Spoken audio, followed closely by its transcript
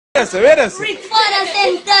Rick father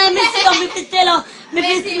same time, me to tell her, me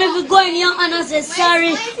go in your and I say sorry,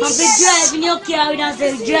 and be driving your car and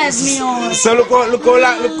say drive me on. So look how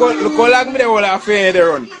long me the whole affair they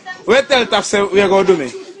run. Where tell Tap say we go do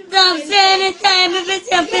me? Tap say anytime if it's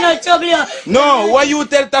a no trouble. No, what you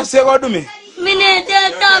tell Tap say go do me? Me need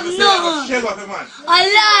tell Tap no. A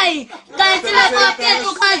lie. Guys, I go on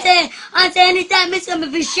Facebook and say anytime me say me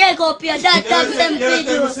fi shake up here, that Tap them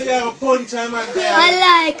video. A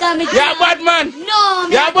lie, come here. You're a bad man. No,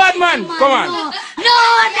 you're a bad man. Come on. No,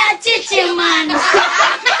 that chichi man.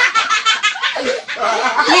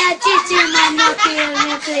 Yeah, chichi man, no kill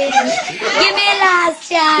me, please. Give me last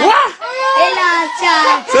chance. What? A last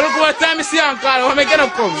chance. So look what time you see Uncle, how me gonna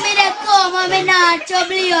come? Me dey come, and me not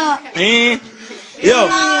trouble you. Yo,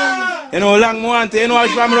 you know long want you know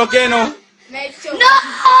how I'm okay now? No!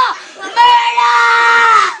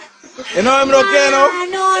 Murder! You know I'm okay now?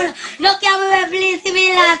 No, can we please give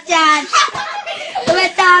me last chance? Give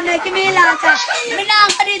me last chance. Me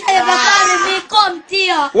not gonna tell you because me come to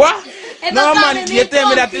you. What? No man, you tell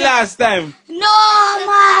me that the last time. No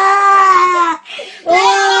man!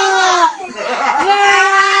 Oh!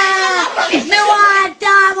 Me want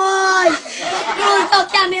diamonds! Don't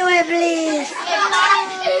carry me away, please.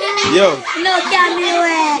 Yo. No carry me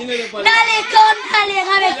away. Dali, come, Dali, I'm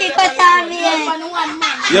going to take a time.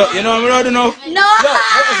 Yo, you know what I'm going to do now? No! Yo,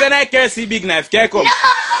 then I can't see big knife, can't come. No!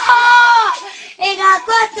 I got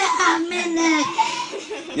cut a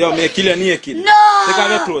minute. Yo, me kill you naked. No! Take off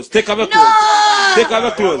your clothes, take off your No! clothes. Take off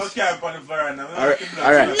your clothes.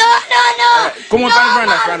 Alright. No. Come on, pan the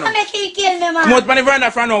veranda, friend. I'm making you kill them, man. Come out pan the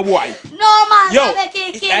veranda, friend, now, boy. No, man, Yo, I'm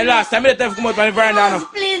making you kill them. last time I tell you come out pan the veranda, now.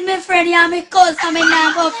 Please, my friend, you're my cousin, I'm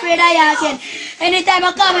not go afraid of you again. Anytime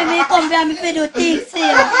I come, I come here, I do things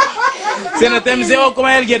here. Say no time, say, oh, come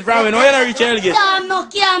on, Hellgate, from me. No, you're not reach Hellgate. Tom, no,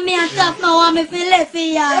 care me and stuff, no, I'm if you left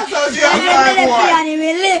here. If you left here, and he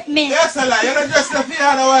will leave me. Yes, a lie. You don't just left here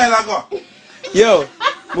a while ago. Yo,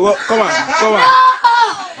 come on.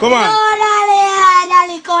 Come on. No,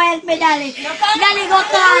 Dali, go help me, Dali. Dali, go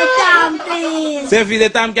call Tom, please. Say if the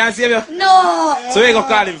Tom can't save you. No. So we go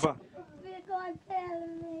call him for?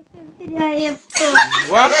 Him too.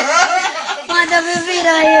 What? Want to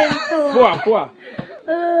video him too. Poor.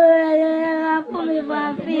 Put me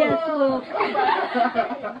on Facebook.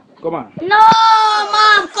 Come on. No,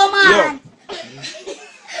 Mom, come on. Yo.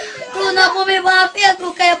 You not put me on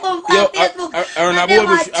Facebook, I put me on Facebook. I run a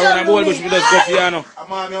bowl bush, we just go for you now.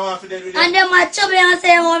 And then my trouble and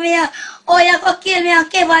say, oh, you go kill me and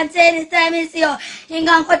Kevin say anytime you see you. You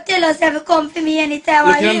going to tell us if you come for me anytime.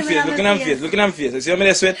 Look at him face. You see how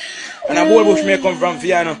me sweat? And a bowl bush may come from for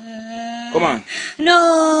you now. Come on.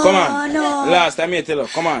 No. Come on. No. Last time I tell you,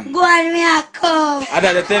 come on. Go on, me I come. I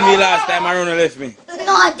thought you tell me last time I run and left me.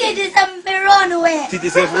 No, Titi said me run away. Titi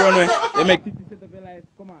said run away. You make Titi set up your life.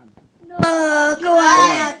 Come on. No, go on,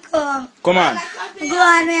 me I come. Come on. Go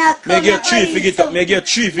on, me I come. Make your tree, figure it up. Make your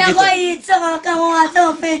tree, figure it Now go up. eat some, I come want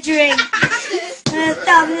something to drink.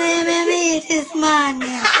 Stop letting me eat this man.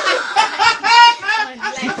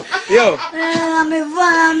 Yo.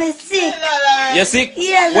 I'm sick. You sick?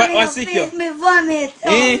 Yes, what sick you? Me vomit.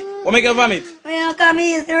 What make you vomit? I come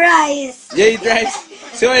eat rice. You eat rice?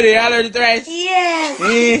 So what you allergic to rice?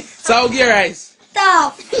 Yes. So how get rice?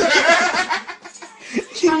 Stop.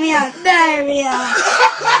 I'm here, diarrhea.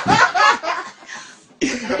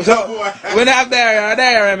 So when I have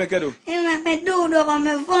diarrhea, make you do? You make me do that and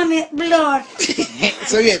me vomit blood.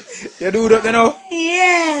 So wait, you do that you know?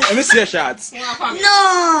 Yes. Let me see your shots.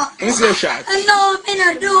 No. Let me see your shots. No, me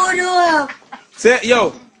not do that. Say,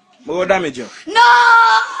 yo, I'm going to damage you. No!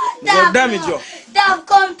 I'm going to damage you. Stop,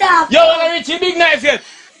 come tap. Yo, I'm going to reach your big knife yet.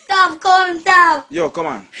 Stop, come tap. Yo, come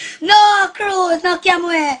on. No, Cruz, no come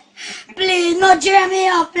away. Please, no jerk me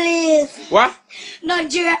up, please. What? No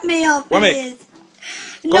jerk me up, What please.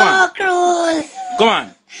 Come No, on. Cruz. Come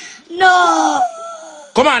on. No.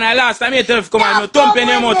 Come on, I last time you tell you, come on, no thump in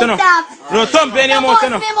your mouth, no. No thump in your mouth,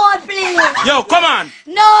 no. Please. Yo, come on.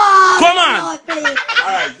 No. Come on. No, please.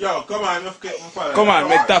 Alright, yo, come on, Come on,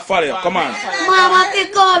 make that follow you, come on. Mama, we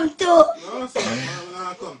come too. No, sir,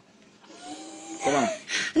 I'm come. Come on.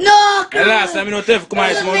 No, Cruz. The last time you know, tell you, come on,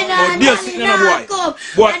 it's more dear something, no, boy.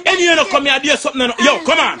 Boy, any you know come here, dear something, no. Yo,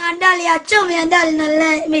 come on. And Dolly, I show me and Dolly not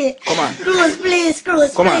like me. Come on. Cruz, please,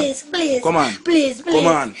 Cruz, Come on. please, please. Come on. Please, please. Come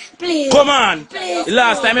on. Please. Come on. Please. The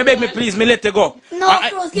last time you beg me, please, me let you go. No,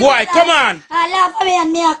 Cruz, give boy, me come that. on. I love me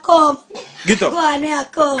and me I come. Get Go up. on, me I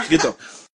come. Get up.